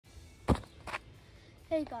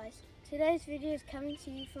Hey guys, today's video is coming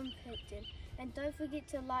to you from Picton, and don't forget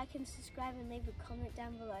to like and subscribe and leave a comment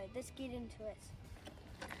down below. Let's get into it.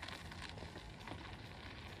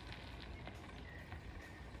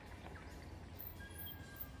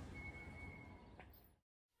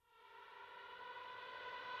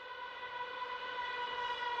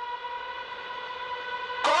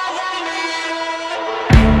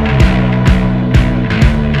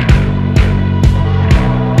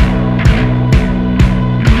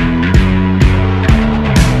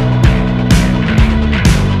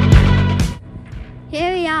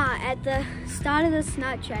 Here we are at the start of the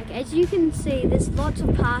Snout Track. As you can see, there's lots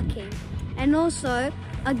of parking and also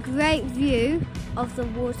a great view of the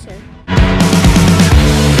water.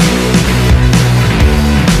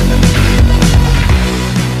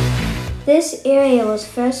 This area was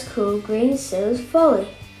first called Green Sills Folly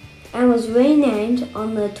and was renamed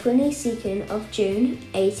on the 22nd of June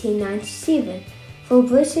 1897 for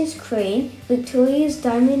British Queen Victoria's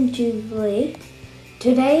Diamond Jubilee.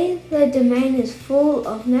 Today, the domain is full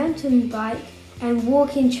of mountain bike and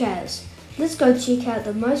walking trails. Let's go check out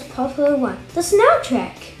the most popular one, the Snout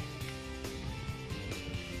Track.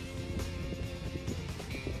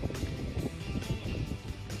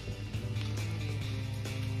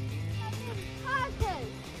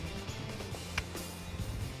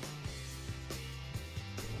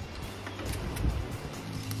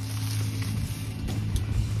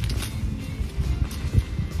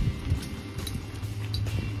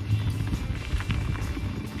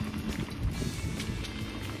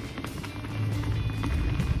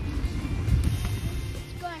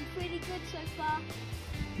 Good so far.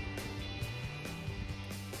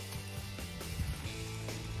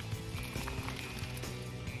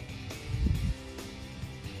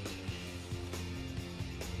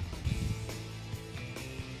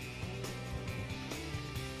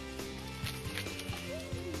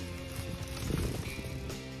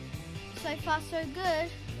 So far so good.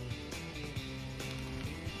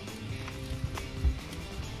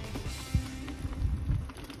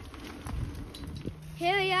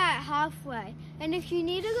 Here we are at halfway, and if you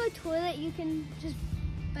need to go toilet, you can just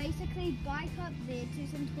basically bike up there to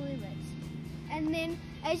some toilets. And then,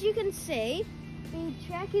 as you can see, the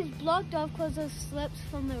track is blocked off because of slips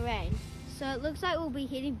from the rain. So it looks like we'll be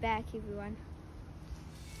heading back, everyone.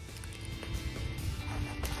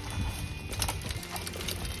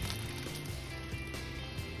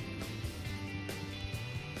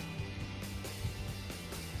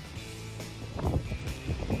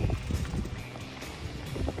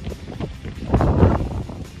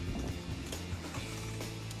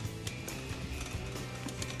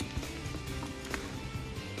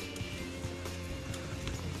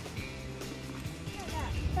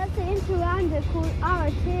 That's an inter-rounder called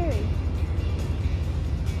Artillery.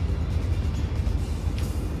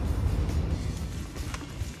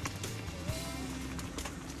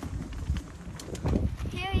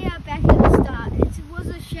 Here we are back at the start. It was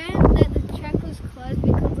a shame that the track was closed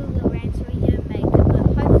because of the rain, so we didn't make it,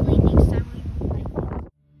 but hopefully next time we will make it.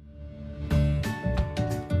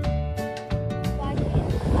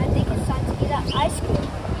 I think it's time to get up ice cream.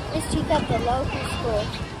 Let's check out the local store.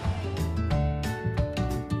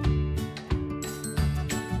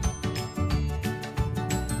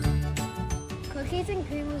 Cookies and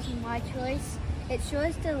cream was my choice. It sure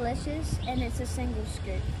is delicious and it's a single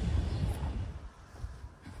scoop.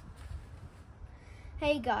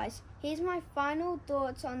 Hey guys, here's my final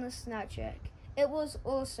thoughts on the Snout Track. It was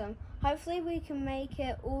awesome. Hopefully we can make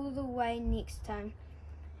it all the way next time.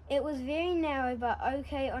 It was very narrow but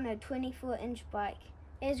okay on a 24-inch bike.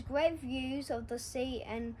 It has great views of the sea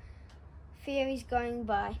and ferries going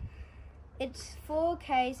by. It's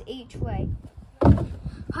 4Ks each way.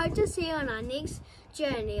 Hope to see you on our next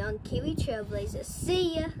journey on Kiwi Trail Blazer.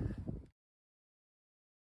 See ya!